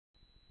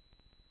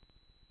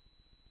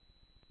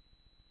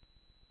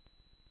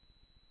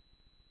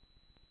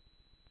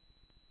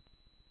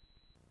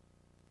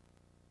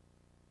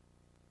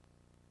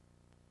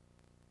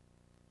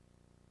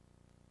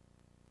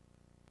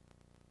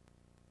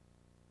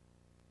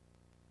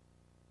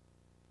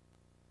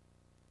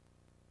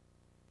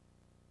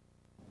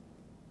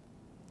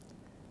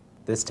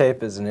This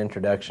tape is an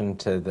introduction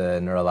to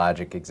the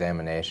neurologic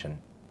examination.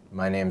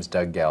 My name's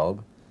Doug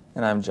Gelb.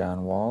 And I'm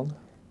John Wald.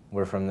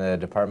 We're from the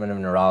Department of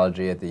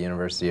Neurology at the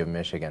University of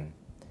Michigan.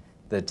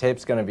 The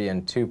tape's going to be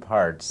in two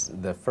parts.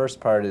 The first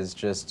part is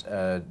just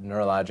a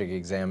neurologic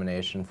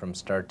examination from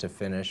start to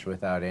finish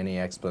without any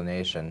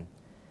explanation.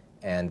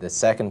 And the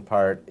second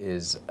part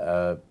is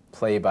a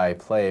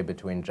play-by-play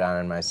between John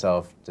and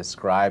myself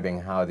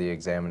describing how the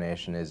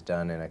examination is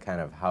done in a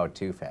kind of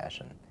how-to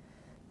fashion.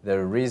 The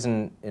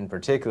reason in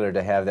particular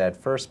to have that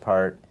first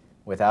part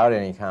without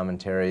any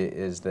commentary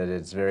is that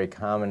it's very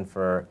common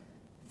for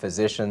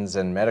physicians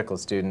and medical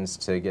students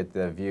to get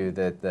the view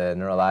that the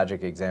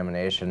neurologic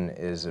examination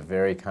is a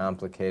very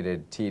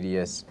complicated,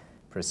 tedious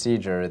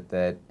procedure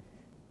that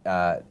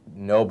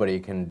nobody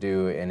can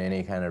do in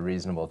any kind of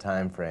reasonable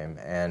time frame.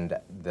 And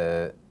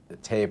the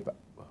tape,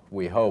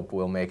 we hope,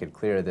 will make it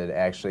clear that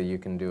actually you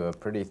can do a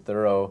pretty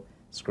thorough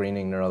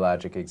screening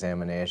neurologic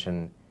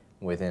examination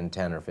within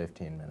 10 or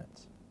 15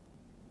 minutes.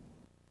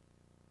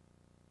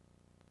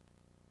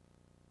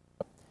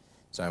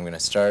 So I'm going to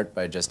start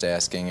by just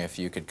asking if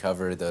you could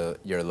cover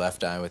your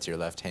left eye with your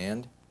left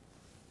hand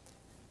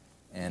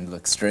and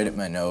look straight at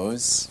my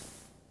nose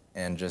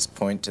and just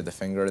point to the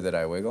finger that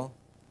I wiggle.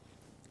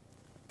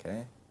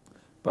 Okay.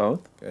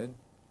 Both. Good.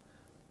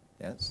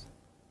 Yes.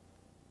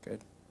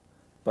 Good.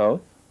 Both.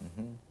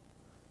 Mm-hmm.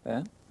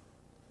 That.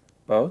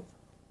 Both.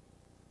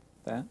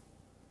 That.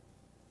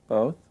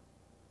 Both.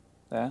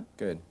 That.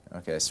 Good.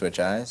 Okay, switch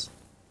eyes.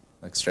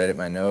 Look straight at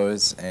my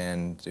nose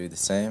and do the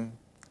same.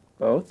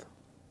 Both.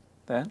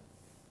 That.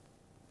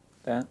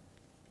 That.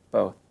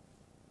 Both.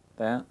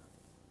 That.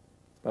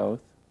 Both.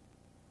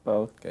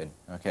 Both. Good.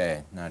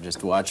 Okay, now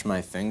just watch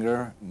my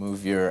finger.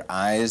 Move your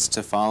eyes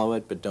to follow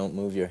it, but don't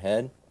move your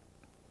head.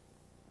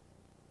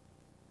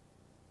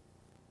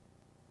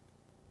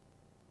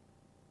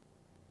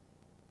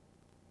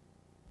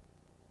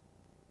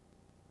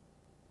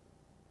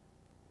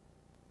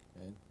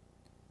 Good.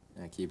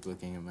 Now keep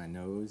looking at my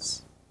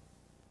nose,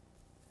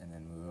 and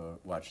then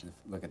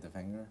look at the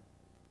finger.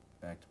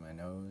 Back to my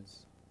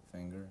nose,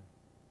 finger,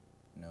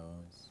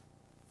 nose,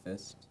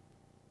 fist,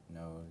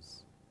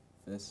 nose,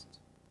 fist.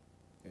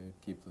 Good.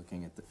 Keep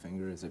looking at the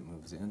finger as it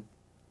moves in.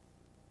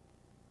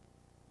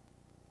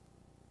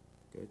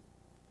 Good.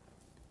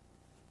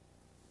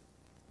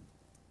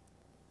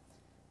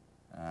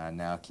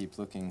 Now keep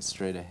looking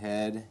straight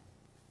ahead,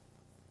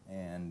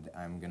 and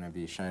I'm going to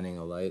be shining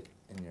a light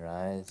in your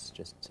eyes.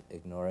 Just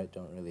ignore it.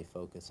 Don't really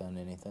focus on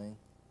anything.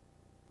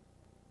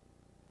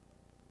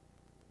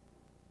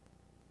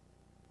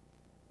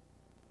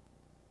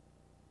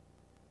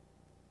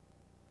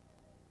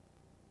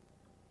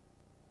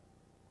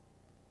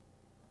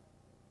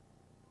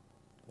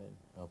 Good.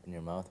 Open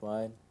your mouth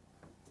wide.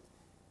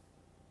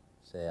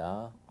 Say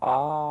ah.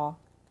 Ah.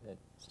 Good.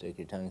 Stick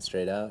your tongue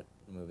straight out.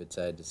 Move it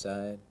side to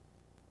side.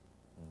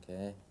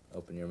 Okay.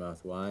 Open your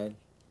mouth wide.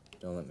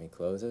 Don't let me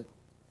close it.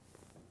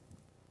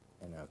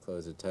 And now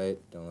close it tight.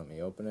 Don't let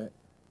me open it.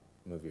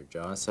 Move your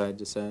jaw side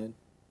to side.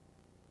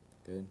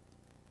 Good.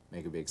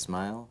 Make a big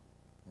smile.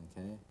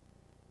 Okay.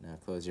 Now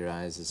close your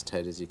eyes as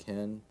tight as you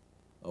can.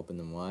 Open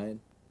them wide.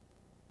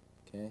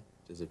 Okay.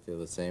 Does it feel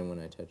the same when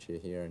I touch you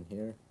here and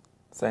here?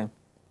 Same.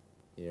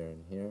 Here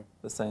and here?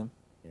 The same.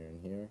 Here and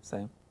here?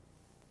 Same.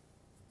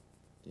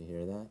 Do you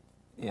hear that?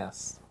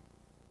 Yes.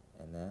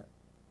 And that?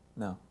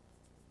 No.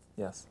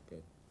 Yes.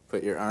 Good.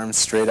 Put your arms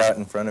straight out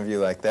in front of you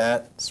like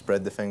that.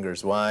 Spread the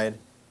fingers wide.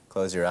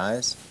 Close your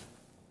eyes.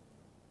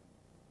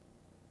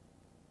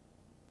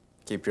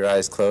 Keep your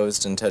eyes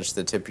closed and touch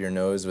the tip of your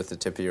nose with the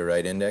tip of your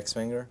right index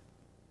finger.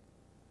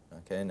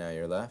 Okay, now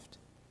your left.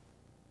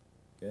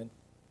 Good.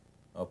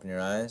 Open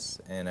your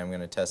eyes, and I'm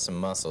going to test some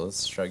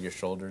muscles. Shrug your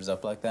shoulders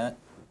up like that.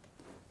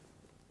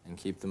 And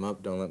keep them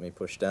up. Don't let me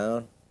push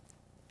down.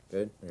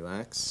 Good.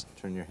 Relax.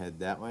 Turn your head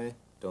that way.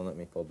 Don't let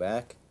me pull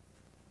back.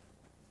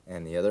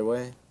 And the other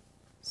way.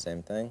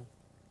 Same thing.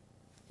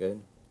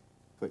 Good.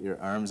 Put your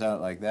arms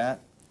out like that.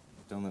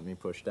 Don't let me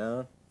push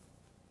down.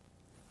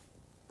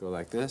 Go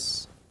like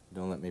this.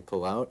 Don't let me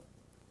pull out.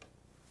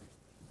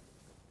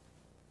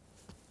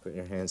 Put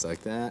your hands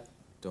like that.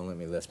 Don't let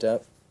me lift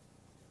up.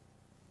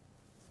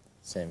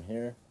 Same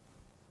here.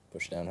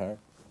 Push down hard.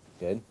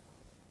 Good.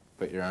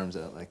 Put your arms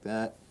out like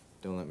that.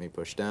 Don't let me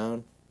push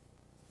down.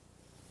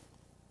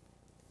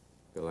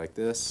 Go like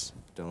this.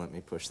 Don't let me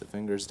push the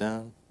fingers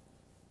down.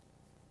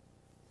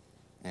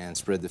 And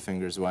spread the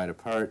fingers wide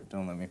apart.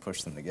 Don't let me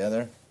push them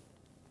together.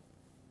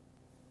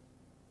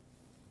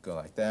 Go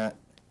like that.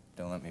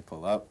 Don't let me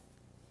pull up.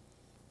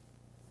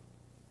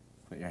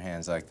 Put your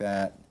hands like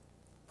that.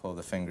 Pull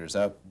the fingers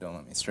up. Don't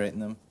let me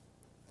straighten them.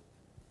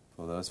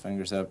 Pull those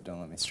fingers up. Don't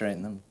let me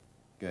straighten them.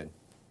 Good.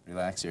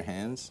 Relax your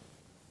hands.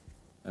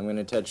 I'm going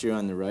to touch you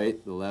on the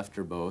right, the left,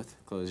 or both.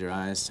 Close your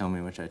eyes. Tell me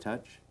which I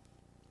touch.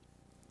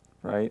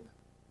 Right.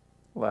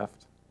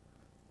 Left.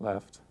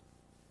 Left.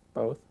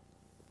 Both.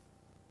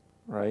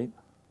 Right.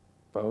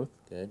 Both.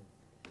 Good.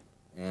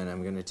 And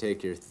I'm going to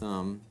take your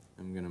thumb.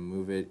 I'm going to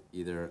move it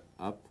either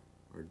up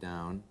or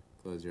down.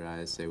 Close your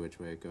eyes. Say which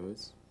way it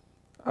goes.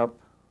 Up.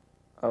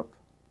 Up.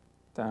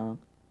 down,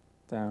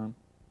 down,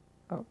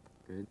 up.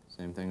 Good.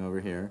 Same thing over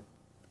here.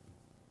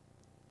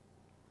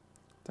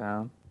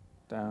 Down,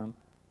 down,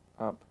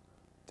 up,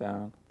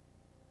 down,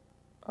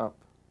 up,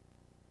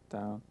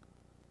 down.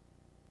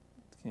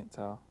 Can't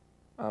tell.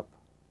 Up,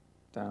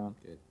 down.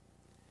 Good.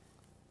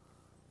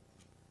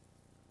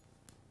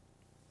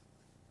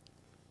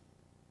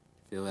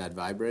 Feel that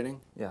vibrating?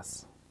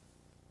 Yes.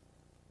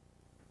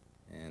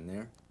 And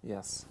there.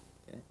 Yes.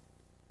 Okay.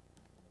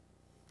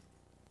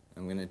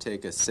 I'm going to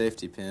take a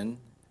safety pin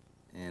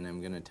and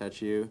I'm going to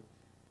touch you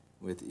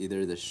with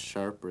either the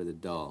sharp or the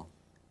dull.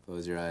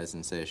 Close your eyes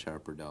and say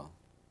sharp or dull.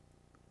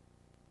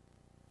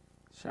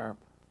 Sharp.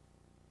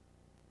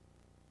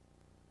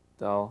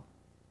 Dull.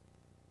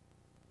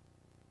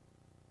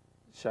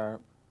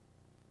 Sharp.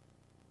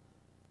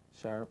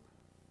 Sharp.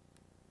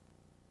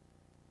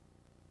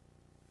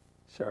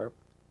 Sharp.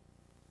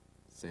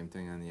 Same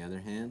thing on the other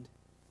hand.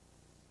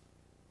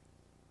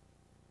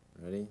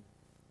 Ready?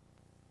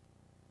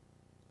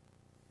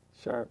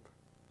 Sharp.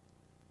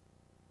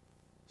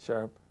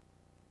 Sharp.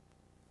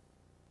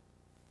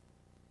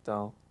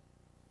 Dull.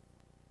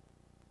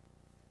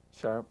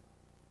 Sharp.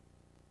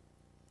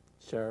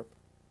 Sharp.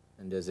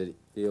 And does it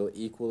feel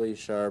equally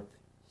sharp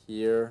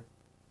here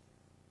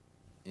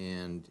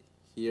and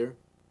here?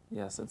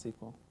 Yes, it's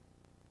equal.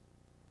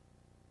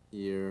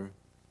 Here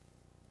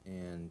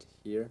and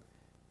here?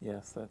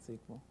 Yes, that's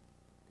equal.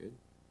 Good.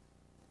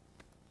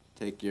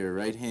 Take your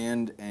right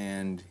hand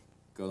and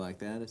go like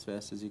that as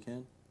fast as you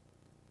can.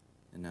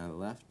 And now the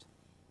left.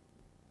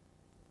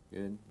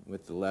 Good.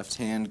 With the left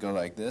hand, go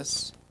like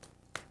this.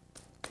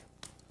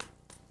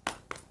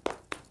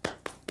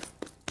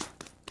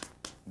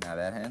 Now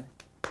that hand.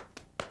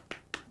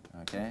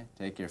 Okay.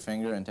 Take your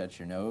finger and touch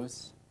your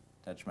nose.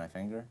 Touch my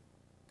finger.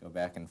 Go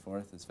back and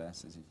forth as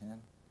fast as you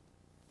can.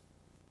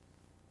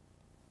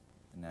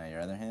 And now your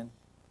other hand.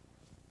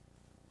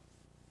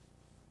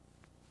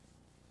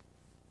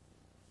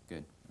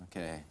 Good.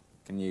 Okay.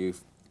 Can you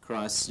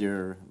cross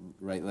your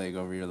right leg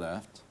over your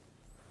left?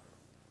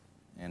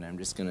 And I'm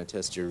just going to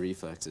test your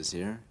reflexes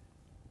here.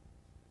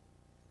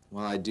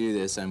 While I do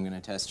this, I'm going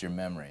to test your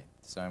memory.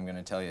 So I'm going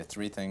to tell you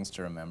 3 things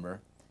to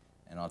remember,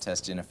 and I'll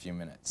test you in a few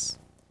minutes.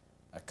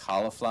 A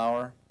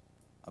cauliflower,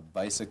 a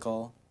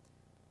bicycle,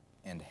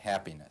 and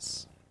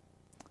happiness.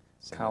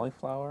 So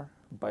Cauliflower,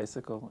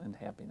 bicycle, and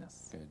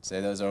happiness. good.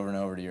 Say those over and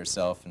over to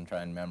yourself and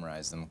try and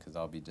memorize them because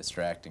I'll be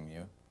distracting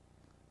you.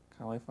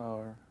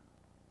 Cauliflower,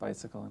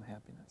 bicycle, and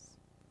happiness.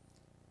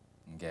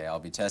 Okay, I'll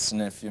be testing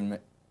you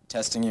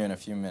in a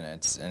few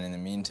minutes, and in the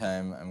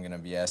meantime, I'm going to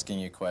be asking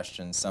you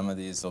questions. Some of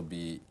these will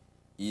be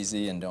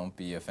easy, and don't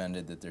be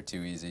offended that they're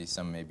too easy.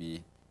 Some may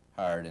be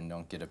hard, and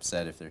don't get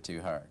upset if they're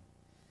too hard.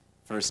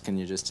 First, can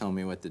you just tell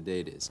me what the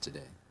date is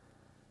today?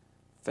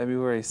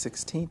 February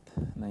 16th,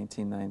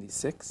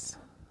 1996.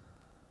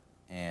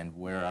 And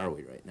where are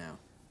we right now?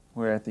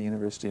 We're at the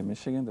University of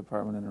Michigan,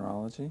 Department of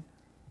Neurology.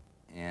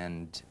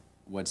 And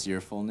what's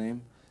your full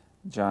name?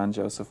 John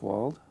Joseph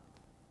Wald.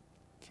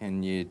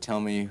 Can you tell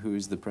me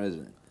who's the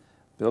president?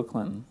 Bill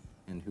Clinton.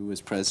 And who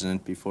was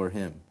president before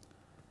him?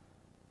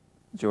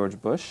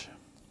 George Bush.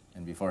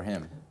 And before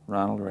him?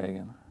 Ronald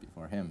Reagan.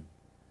 Before him?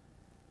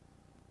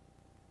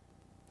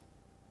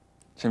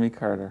 Jimmy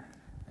Carter.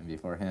 And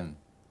before him?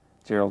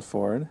 Gerald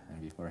Ford.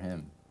 And before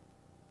him?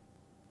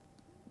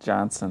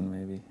 Johnson,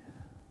 maybe.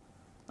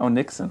 Oh,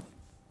 Nixon.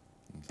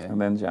 Okay. And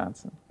then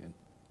Johnson. Good.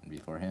 And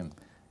before him?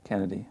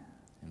 Kennedy.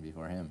 And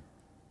before him?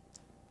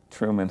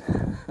 Truman.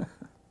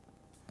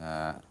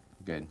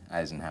 Good.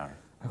 Eisenhower.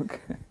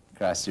 Okay.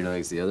 Cross your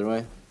legs the other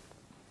way.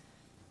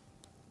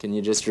 Can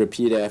you just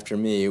repeat after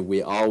me?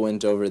 We all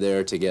went over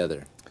there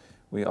together.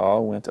 We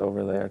all went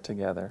over there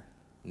together.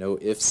 No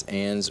ifs,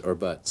 ands, or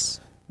buts.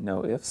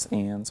 No ifs,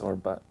 ands, or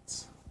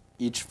buts.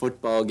 Each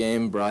football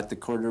game brought the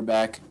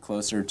quarterback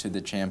closer to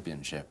the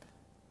championship.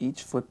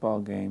 Each football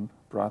game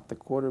brought the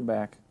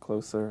quarterback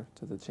closer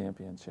to the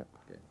championship.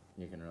 Good.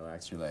 You can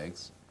relax your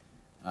legs.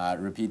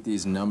 Repeat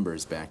these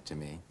numbers back to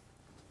me.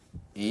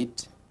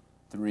 8,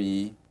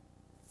 3,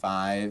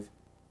 5,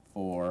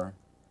 4,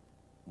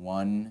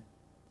 1,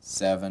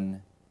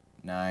 7,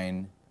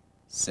 9,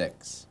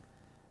 6.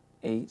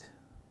 8,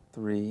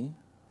 3,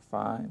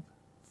 5,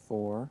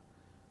 4,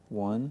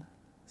 1,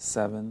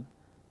 7,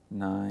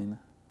 9,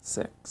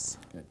 6.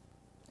 Good.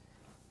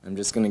 I'm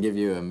just going to give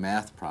you a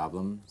math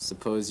problem.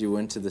 Suppose you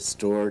went to the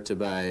store to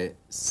buy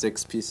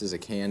 6 pieces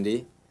of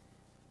candy,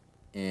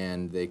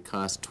 and they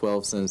cost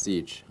 12 cents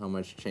each. How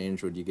much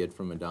change would you get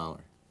from $1?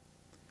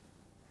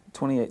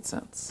 28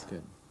 cents.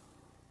 Good.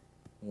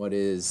 What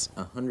is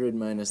 100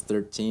 minus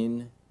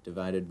 13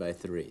 divided by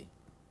 3?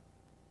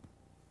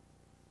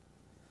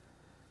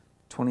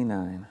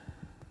 29.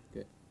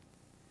 Good.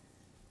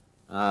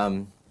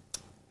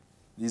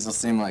 These will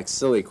seem like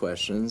silly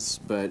questions,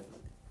 but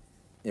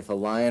if a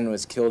lion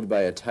was killed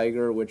by a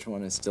tiger, which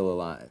one is still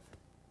alive?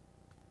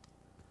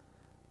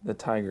 The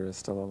tiger is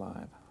still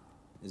alive.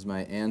 Is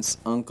my aunt's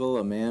uncle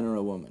a man or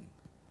a woman?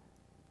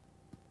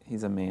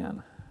 He's a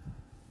man.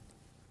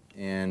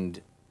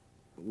 And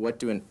what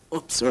do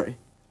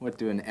What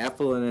do an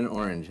apple and an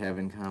orange have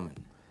in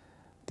common?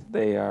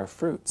 They are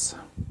fruits.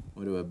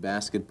 What do a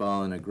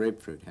basketball and a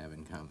grapefruit have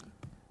in common?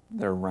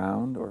 They're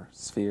round or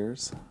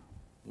spheres.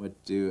 What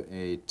do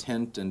a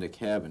tent and a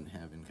cabin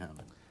have in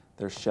common?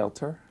 They're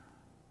shelter.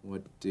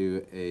 What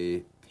do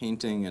a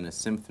painting and a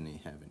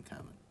symphony have in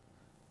common?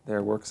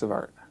 They're works of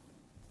art.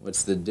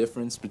 What's the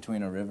difference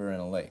between a river and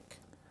a lake?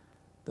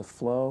 The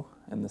flow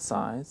and the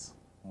size.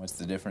 What's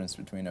the difference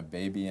between a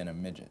baby and a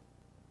midget?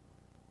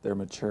 Their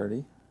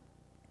maturity.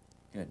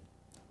 Good.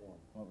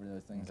 What were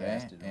those things I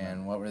asked you to remember?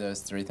 And what were those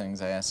 3 things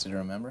I asked you to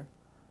remember?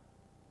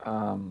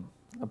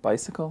 A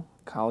bicycle,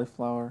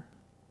 cauliflower,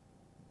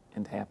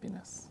 and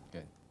happiness.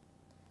 Good.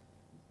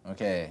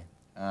 Okay.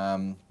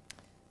 I'm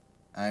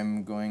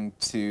going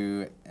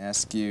to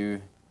ask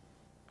you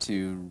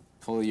to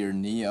pull your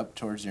knee up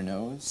towards your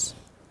nose,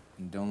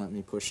 and don't let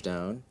me push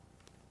down.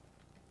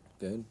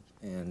 Good.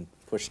 And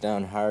push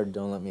down hard,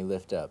 don't let me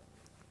lift up.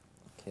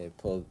 Okay,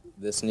 pull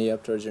this knee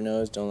up towards your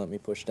nose, don't let me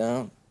push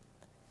down.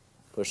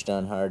 Push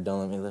down hard, don't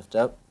let me lift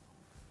up.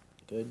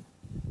 Good.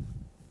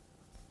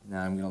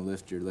 Now I'm going to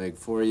lift your leg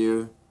for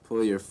you.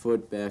 Pull your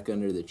foot back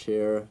under the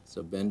chair,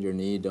 so bend your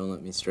knee, don't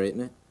let me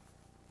straighten it.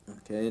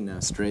 Okay, now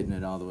straighten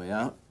it all the way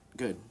out.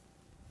 Good.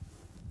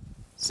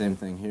 Same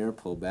thing here,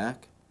 pull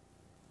back.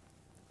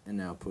 And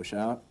now push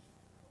out.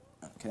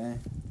 Okay,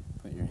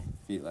 put your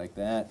feet like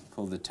that.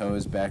 Pull the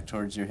toes back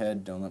towards your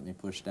head, don't let me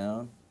push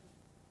down.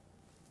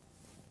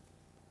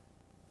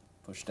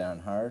 Push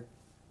down hard.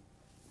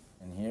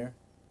 And here.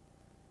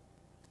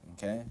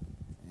 Okay,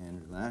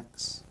 and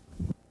relax.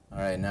 All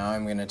right, now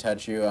I'm going to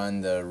touch you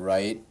on the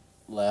right,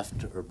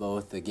 left, or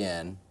both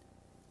again.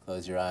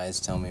 Close your eyes,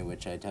 tell me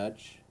which I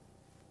touch.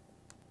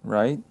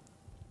 Right,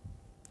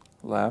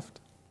 left,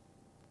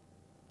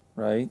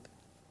 right,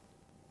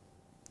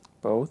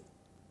 both,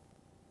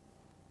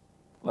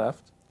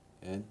 left.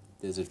 Good.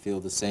 Does it feel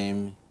the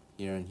same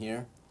here and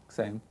here?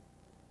 Same.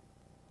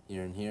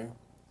 Here and here?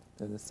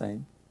 They're the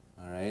same.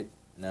 All right.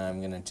 Now I'm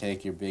going to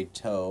take your big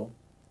toe,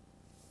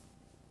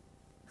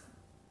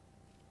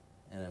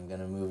 and I'm going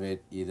to move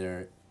it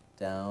either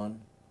down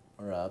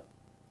or up.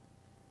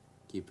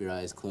 Keep your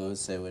eyes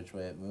closed. Say which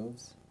way it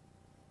moves.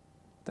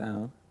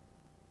 Down,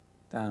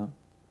 down,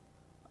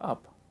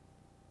 up,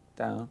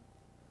 down,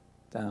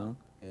 down.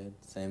 Good.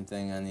 Same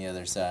thing on the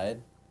other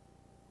side.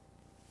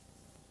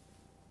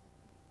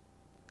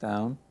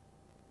 Down,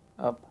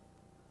 up,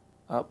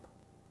 up,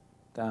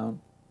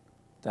 down,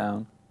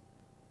 down,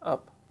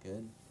 up.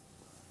 Good.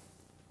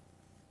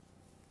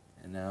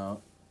 And now,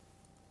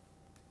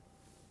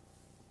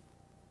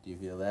 do you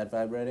feel that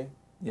vibrating?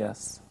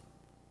 Yes.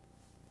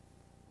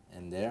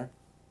 And there?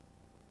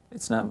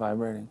 It's not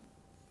vibrating.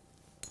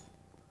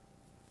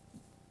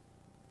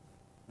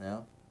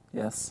 Now?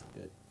 Yes.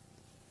 Good.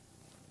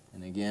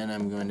 And again,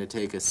 I'm going to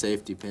take a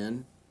safety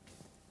pin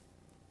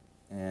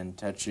and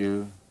touch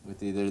you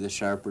with either the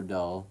sharp or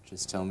dull.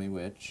 Just tell me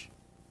which.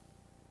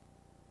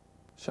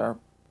 Sharp,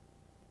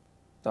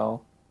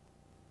 dull,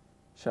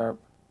 sharp,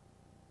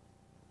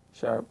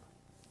 sharp,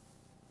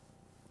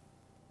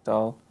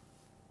 dull,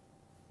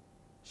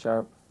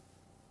 sharp,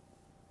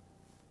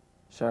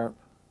 sharp,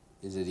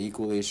 Is it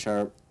equally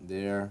sharp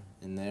there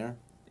and there?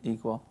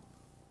 equal,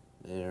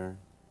 There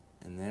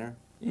and there?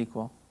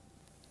 equal.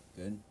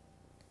 Good.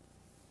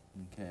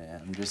 Okay,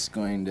 I'm just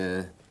going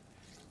to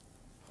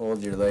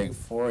hold your leg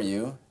for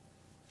you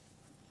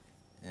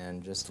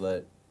and just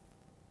let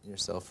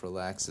yourself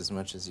relax as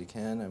much as you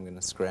can. I'm going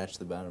to scratch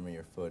the bottom of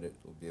your foot. It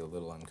will be a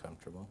little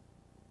uncomfortable.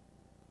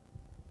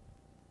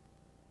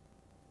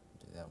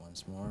 Do that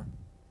once more.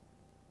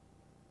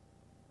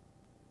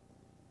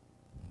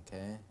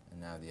 Okay, and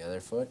now the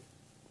other foot.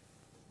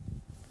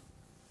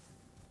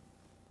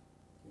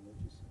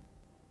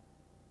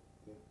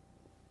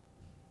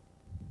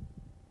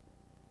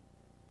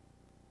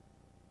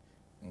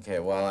 Okay,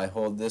 while I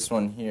hold this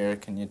one here,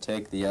 can you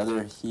take the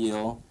other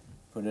heel,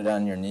 put it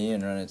on your knee,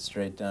 and run it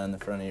straight down the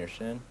front of your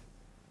shin?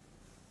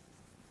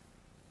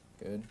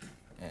 Good.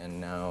 And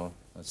now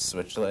let's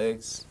switch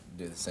legs,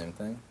 do the same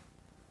thing.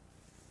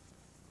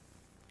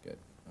 Good.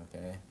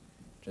 Okay.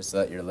 Just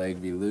let your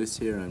leg be loose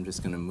here. I'm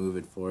just going to move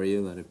it for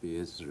you. Let it be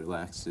as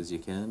relaxed as you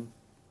can.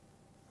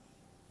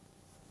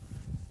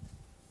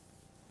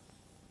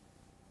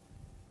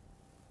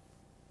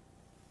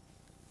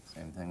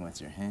 Same thing with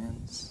your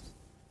hands.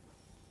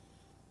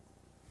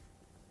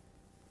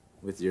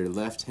 With your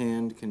left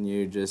hand, can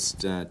you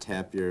just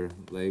tap your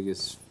leg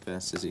as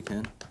fast as you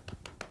can?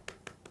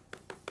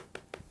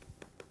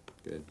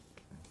 Good.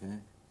 Okay.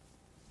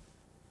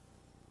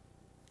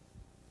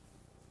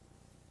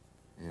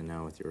 And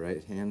now with your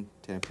right hand,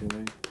 tap your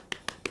leg.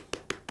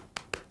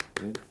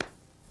 Good.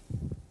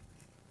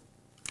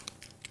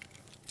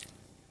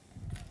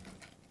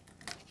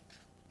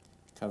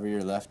 Cover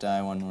your left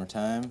eye one more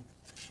time.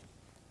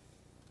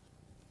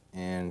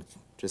 And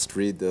just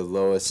read the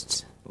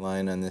lowest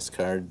line on this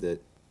card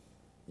that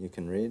you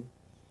can read.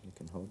 You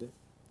can hold it.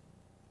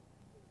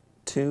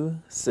 2,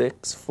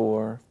 6,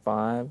 4,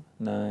 5,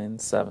 9,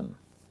 7.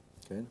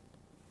 Good.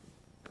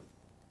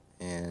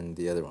 And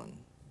the other one.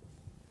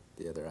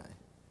 the other eye.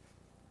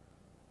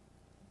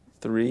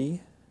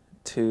 3,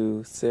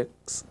 2,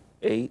 6,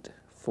 8,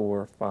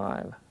 4,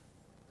 5.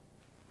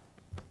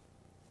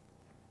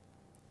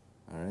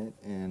 All right,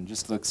 and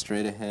just look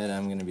straight ahead.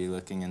 I'm going to be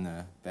looking in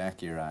the back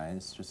of your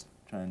eyes. Just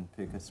try and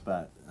pick a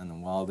spot on the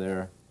wall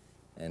there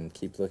and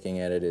keep looking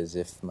at it as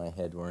if my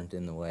head weren't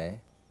in the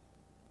way.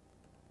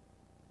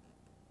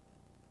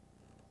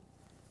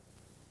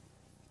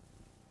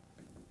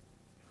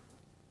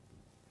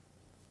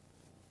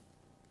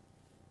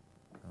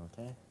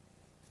 Okay.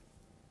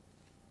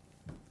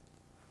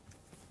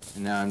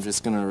 And now I'm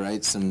just going to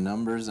write some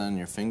numbers on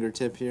your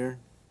fingertip here.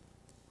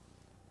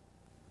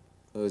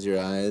 Close your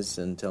eyes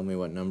and tell me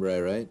what number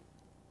I write.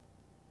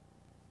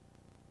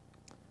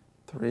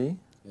 3.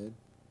 Good.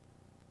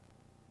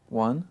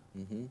 1.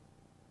 Mm-hmm.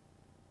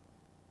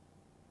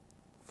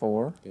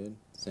 4. Good.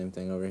 Same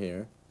thing over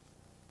here.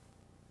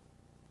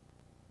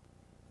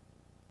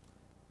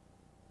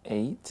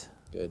 8.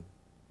 Good.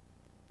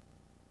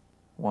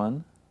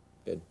 1.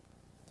 Good.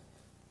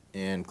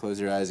 And close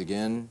your eyes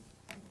again.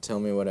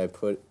 Tell me what I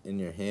put in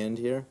your hand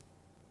here.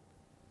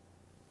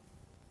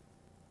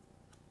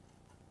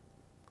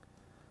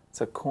 It's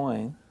a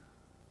coin.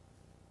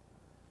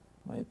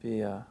 Might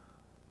be a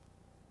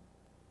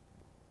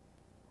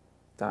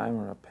dime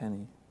or a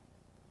penny.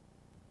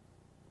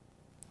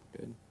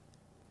 Good.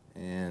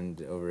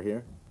 And over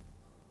here?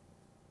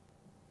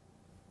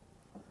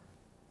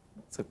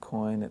 It's a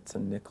coin, it's a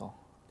nickel.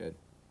 Good.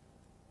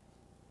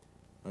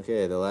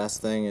 Okay, the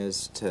last thing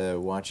is to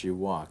watch you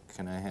walk.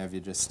 Can I have you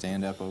just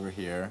stand up over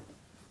here?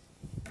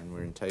 And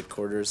we're in tight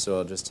quarters, so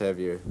I'll just have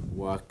you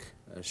walk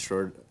a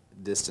short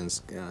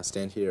distance.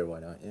 Stand here, why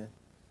don't you?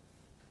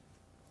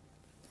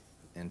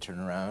 And turn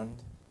around.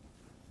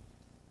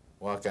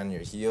 Walk on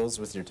your heels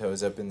with your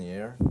toes up in the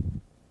air.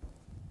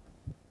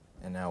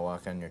 And now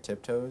walk on your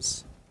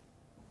tiptoes.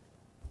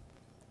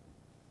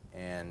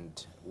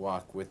 And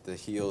walk with the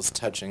heels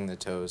touching the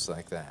toes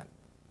like that.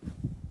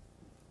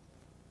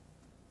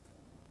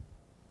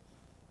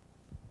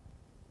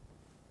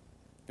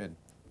 Good.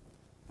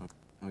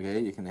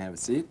 Okay, you can have a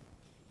seat.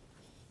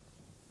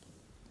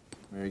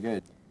 Very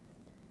good.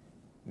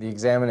 The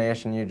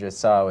examination you just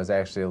saw was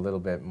actually a little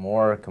bit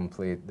more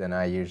complete than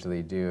I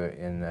usually do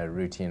in a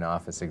routine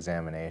office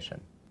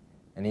examination.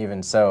 And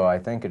even so, I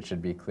think it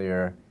should be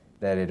clear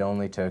that it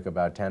only took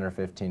about 10 or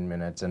 15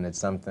 minutes, and it's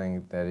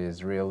something that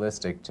is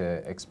realistic to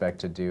expect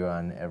to do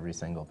on every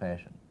single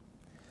patient.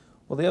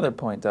 Well, the other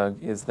point,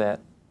 Doug, is that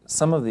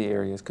some of the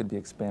areas could be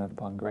expanded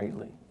upon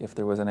greatly if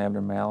there was an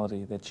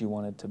abnormality that you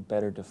wanted to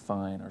better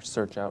define or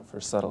search out for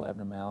subtle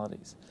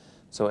abnormalities.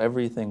 So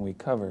everything we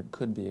covered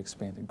could be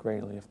expanded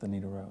greatly if the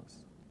need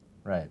arose.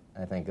 Right.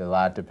 I think a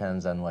lot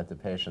depends on what the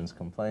patient's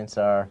complaints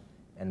are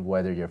and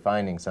whether you're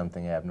finding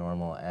something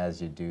abnormal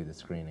as you do the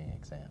screening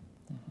exam.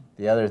 Mm-hmm.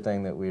 The other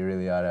thing that we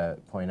really ought to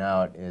point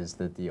out is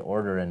that the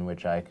order in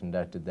which I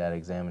conducted that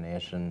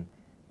examination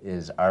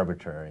is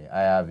arbitrary.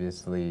 I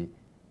obviously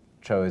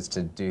chose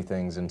to do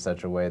things in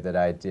such a way that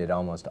I did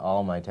almost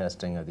all my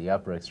testing of the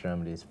upper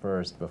extremities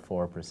first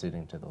before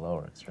proceeding to the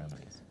lower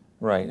extremities.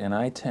 Right, and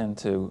I tend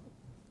to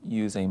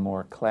use a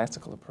more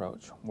classical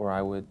approach where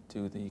I would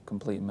do the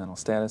complete mental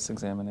status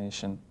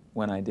examination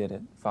when I did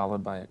it,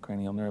 followed by a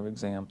cranial nerve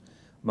exam,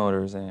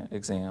 motor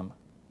exam,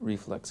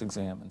 reflex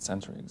exam, and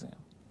sensory exam.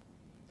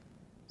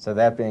 So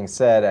that being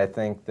said, I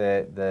think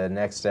that the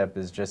next step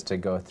is just to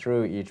go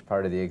through each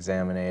part of the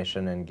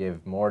examination and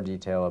give more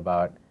detail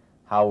about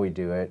how we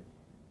do it,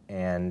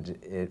 and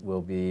it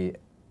will be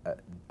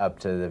up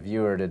to the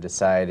viewer to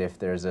decide if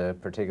there's a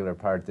particular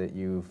part that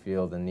you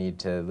feel the need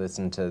to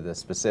listen to the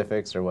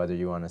specifics or whether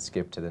you want to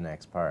skip to the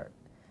next part.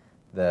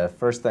 The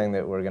first thing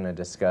that we're going to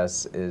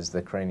discuss is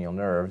the cranial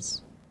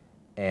nerves,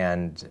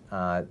 and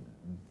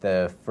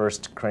the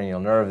first cranial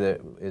nerve that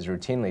is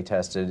routinely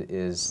tested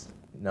is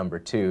number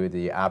 2,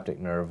 the optic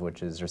nerve,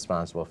 which is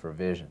responsible for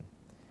vision.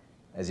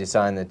 As you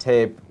saw in the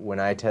tape, when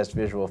I test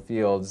visual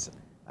fields,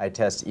 I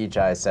test each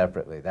eye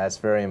separately. That's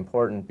very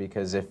important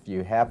because if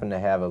you happen to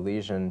have a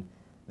lesion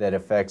that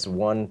affects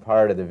one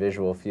part of the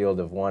visual field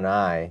of one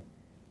eye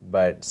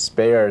but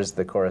spares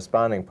the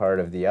corresponding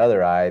part of the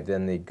other eye,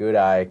 then the good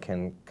eye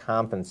can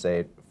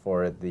compensate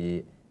for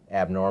the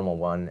abnormal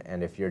one,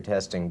 and if you're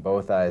testing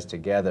both eyes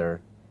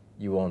together,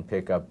 you won't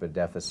pick up a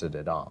deficit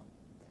at all.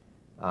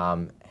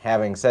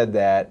 Having said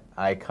that,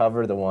 I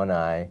cover the one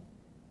eye.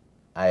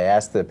 I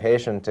ask the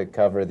patient to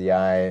cover the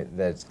eye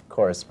that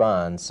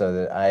corresponds so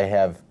that I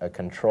have a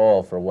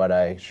control for what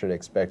I should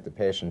expect the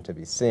patient to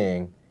be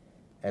seeing,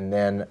 and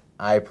then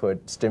I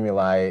put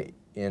stimuli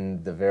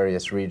in the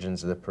various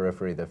regions of the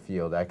periphery of the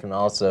field. I can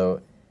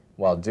also,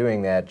 while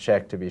doing that,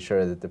 check to be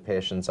sure that the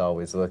patient's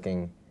always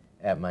looking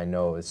at my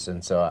nose,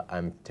 and so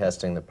I'm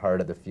testing the part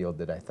of the field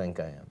that I think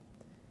I am.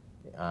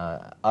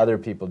 Other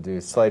people do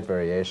slight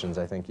variations.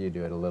 I think you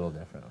do it a little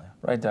differently.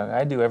 Right, Doug.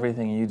 I do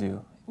everything you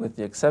do, with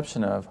the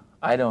exception of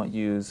I don't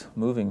use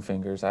moving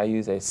fingers. I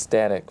use a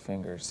static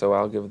finger. So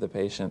I'll give the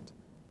patient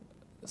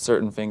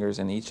certain fingers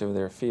in each of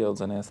their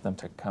fields and ask them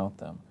to count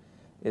them.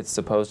 It's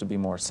supposed to be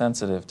more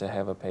sensitive to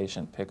have a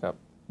patient pick up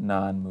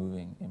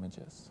non-moving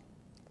images.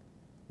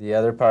 The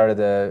other part of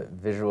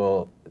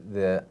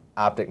the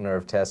optic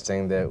nerve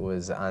testing that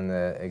was on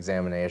the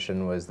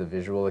examination was the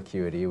visual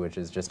acuity, which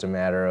is just a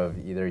matter of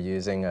either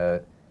using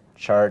a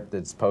chart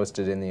that's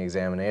posted in the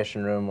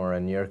examination room or a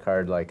near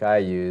card like I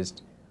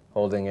used,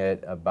 holding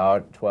it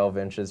about 12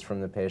 inches from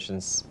the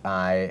patient's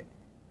eye,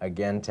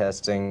 again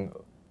testing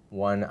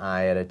one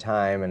eye at a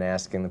time and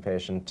asking the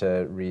patient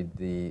to read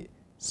the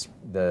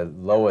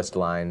lowest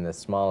line, the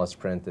smallest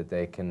print that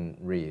they can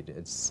read.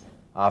 It's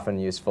often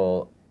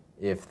useful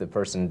if the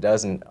person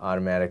doesn't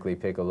automatically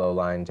pick a low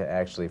line to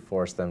actually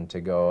force them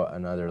to go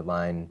another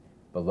line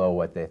below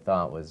what they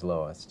thought was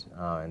lowest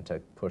and to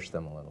push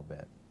them a little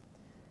bit.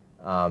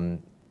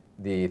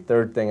 The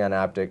third thing on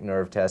optic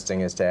nerve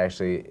testing is to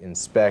actually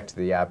inspect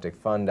the optic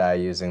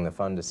fundi using the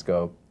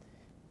fundoscope,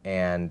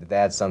 and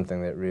that's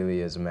something that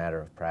really is a matter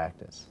of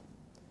practice.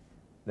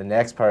 The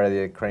next part of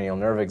the cranial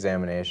nerve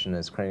examination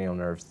is cranial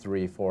nerves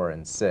 3, 4,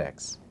 and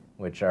 6,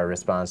 which are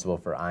responsible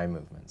for eye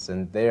movements.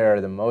 And there,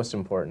 the most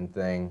important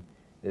thing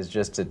is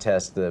just to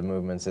test the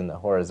movements in the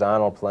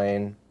horizontal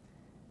plane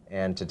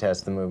and to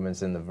test the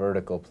movements in the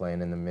vertical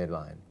plane in the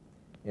midline.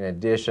 In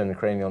addition,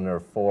 cranial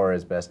nerve 4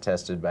 is best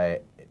tested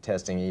by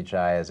testing each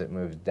eye as it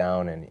moves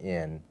down and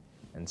in,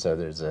 and so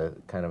there's a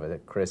kind of a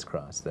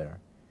crisscross there.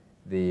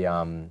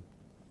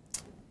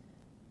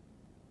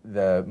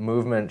 The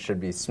movement should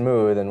be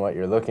smooth, and what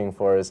you're looking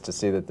for is to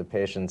see that the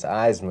patient's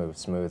eyes move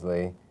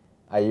smoothly.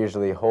 I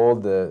usually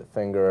hold the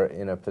finger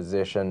in a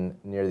position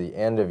near the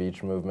end of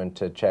each movement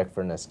to check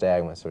for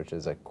nystagmus, which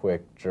is a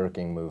quick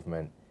jerking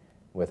movement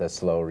with a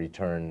slow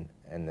return,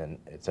 and then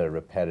it's a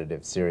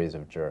repetitive series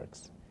of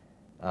jerks.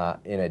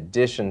 In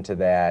addition to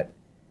that,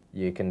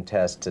 you can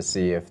test to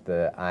see if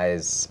the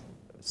eyes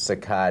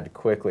saccade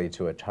quickly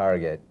to a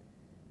target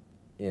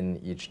in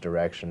each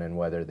direction and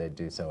whether they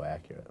do so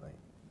accurately.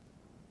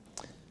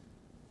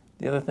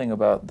 The other thing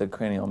about the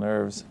cranial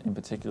nerves, in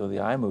particular the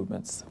eye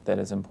movements, that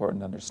is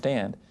important to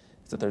understand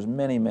is that there's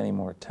many, many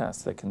more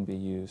tests that can be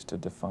used to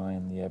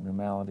define the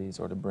abnormalities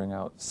or to bring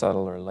out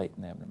subtle or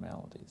latent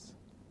abnormalities.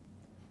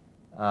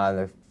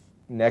 The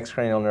next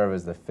cranial nerve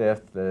is the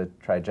fifth, the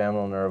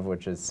trigeminal nerve,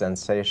 which is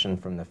sensation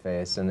from the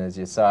face. And as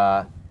you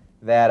saw,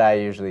 that I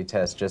usually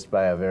test just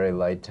by a very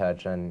light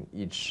touch on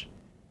each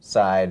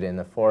side in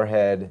the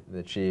forehead,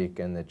 the cheek,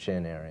 and the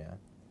chin area.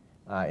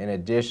 In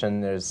addition,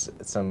 there's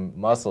some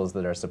muscles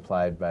that are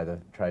supplied by the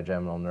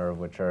trigeminal nerve,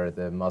 which are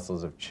the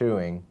muscles of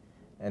chewing,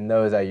 and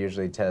those I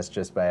usually test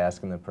just by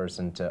asking the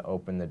person to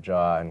open the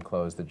jaw and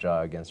close the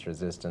jaw against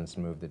resistance,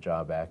 move the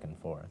jaw back and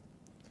forth.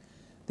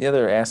 The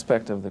other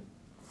aspect of the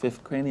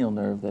fifth cranial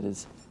nerve that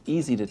is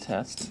easy to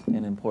test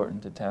and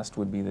important to test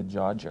would be the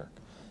jaw jerk.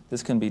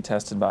 This can be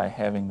tested by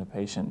having the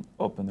patient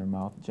open their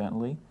mouth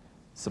gently,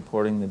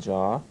 supporting the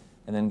jaw,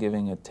 and then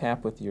giving a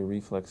tap with your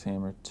reflex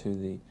hammer to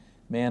the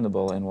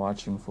mandible and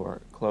watching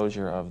for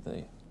closure of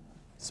the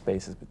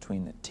spaces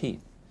between the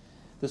teeth.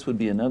 This would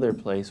be another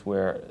place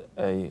where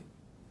a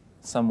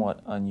somewhat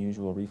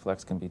unusual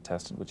reflex can be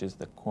tested, which is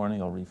the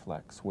corneal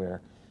reflex,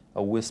 where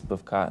a wisp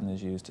of cotton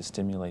is used to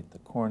stimulate the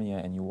cornea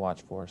and you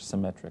watch for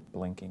symmetric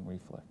blinking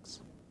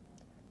reflex.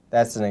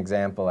 That's an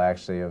example,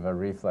 actually, of a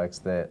reflex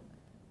that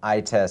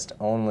I test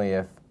only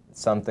if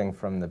something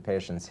from the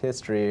patient's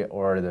history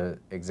or the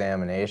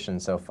examination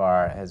so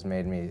far has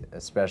made me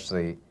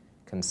especially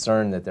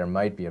concerned that there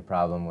might be a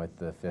problem with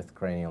the fifth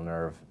cranial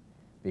nerve,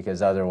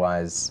 because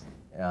otherwise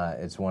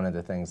it's one of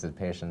the things that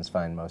patients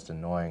find most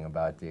annoying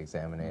about the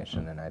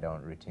examination, and I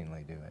don't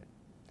routinely do it.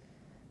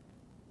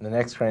 The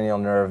next cranial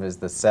nerve is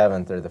the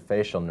seventh, or the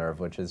facial nerve,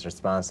 which is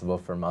responsible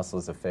for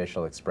muscles of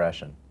facial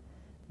expression.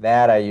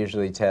 That I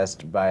usually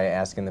test by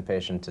asking the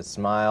patient to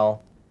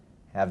smile,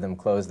 have them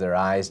close their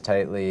eyes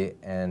tightly,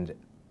 and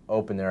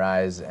open their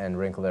eyes and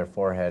wrinkle their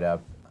forehead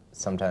up.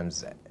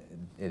 Sometimes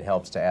it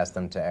helps to ask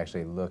them to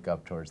actually look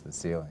up towards the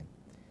ceiling.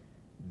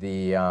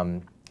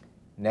 The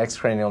next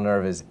cranial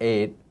nerve is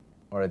 8,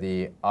 or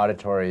the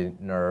auditory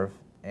nerve,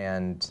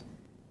 and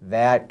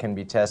that can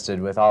be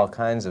tested with all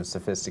kinds of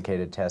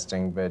sophisticated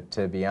testing, but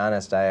to be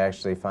honest, I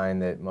actually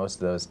find that most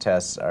of those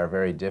tests are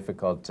very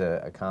difficult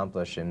to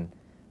accomplish in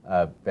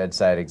a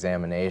bedside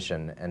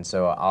examination, and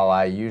so all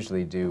I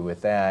usually do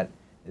with that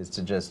is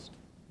to just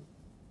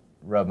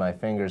rub my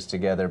fingers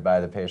together by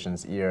the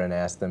patient's ear and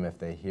ask them if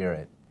they hear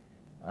it.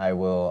 I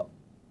will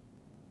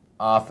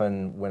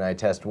often, when I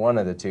test one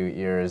of the two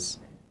ears,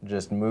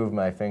 just move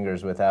my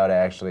fingers without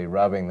actually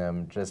rubbing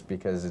them, just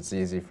because it's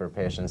easy for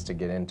patients to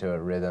get into a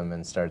rhythm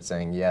and start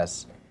saying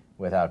yes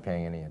without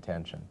paying any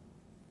attention.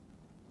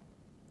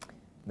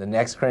 The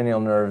next cranial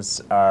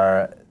nerves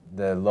are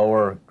the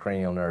lower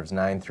cranial nerves,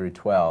 9 through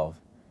 12.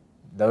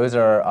 Those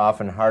are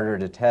often harder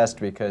to test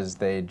because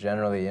they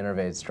generally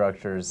innervate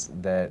structures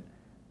that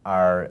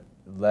are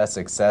less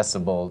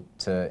accessible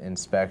to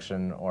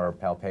inspection or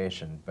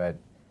palpation. But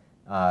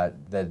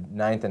the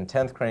 9th and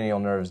 10th cranial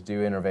nerves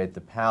do innervate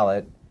the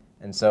palate,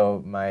 and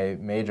so my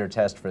major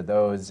test for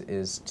those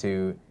is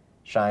to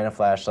shine a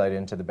flashlight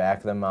into the back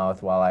of the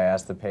mouth while I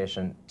ask the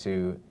patient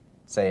to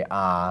say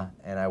ah,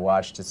 and I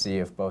watch to see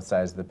if both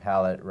sides of the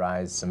palate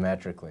rise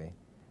symmetrically.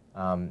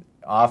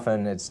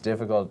 Often it's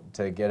difficult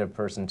to get a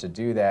person to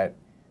do that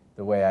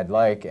the way I'd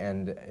like,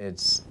 and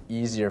it's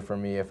easier for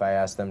me if I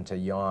ask them to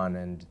yawn,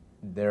 and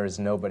there is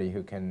nobody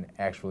who can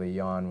actually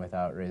yawn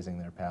without raising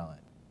their palate.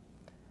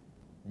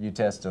 You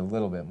test a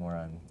little bit more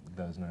on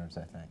those nerves,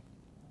 I think.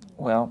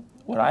 Well,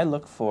 what I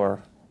look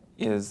for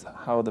is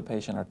how the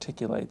patient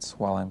articulates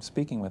while I'm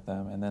speaking with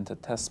them, and then to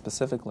test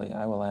specifically,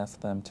 I will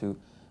ask them to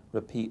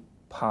repeat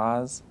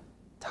pause,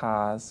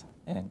 tas,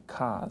 and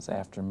kas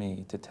after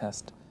me to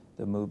test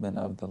the movement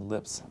of the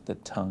lips, the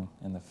tongue,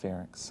 and the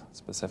pharynx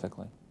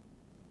specifically.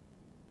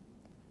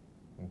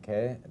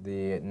 Okay,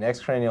 the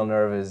next cranial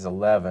nerve is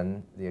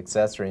 11, the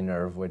accessory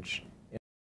nerve, which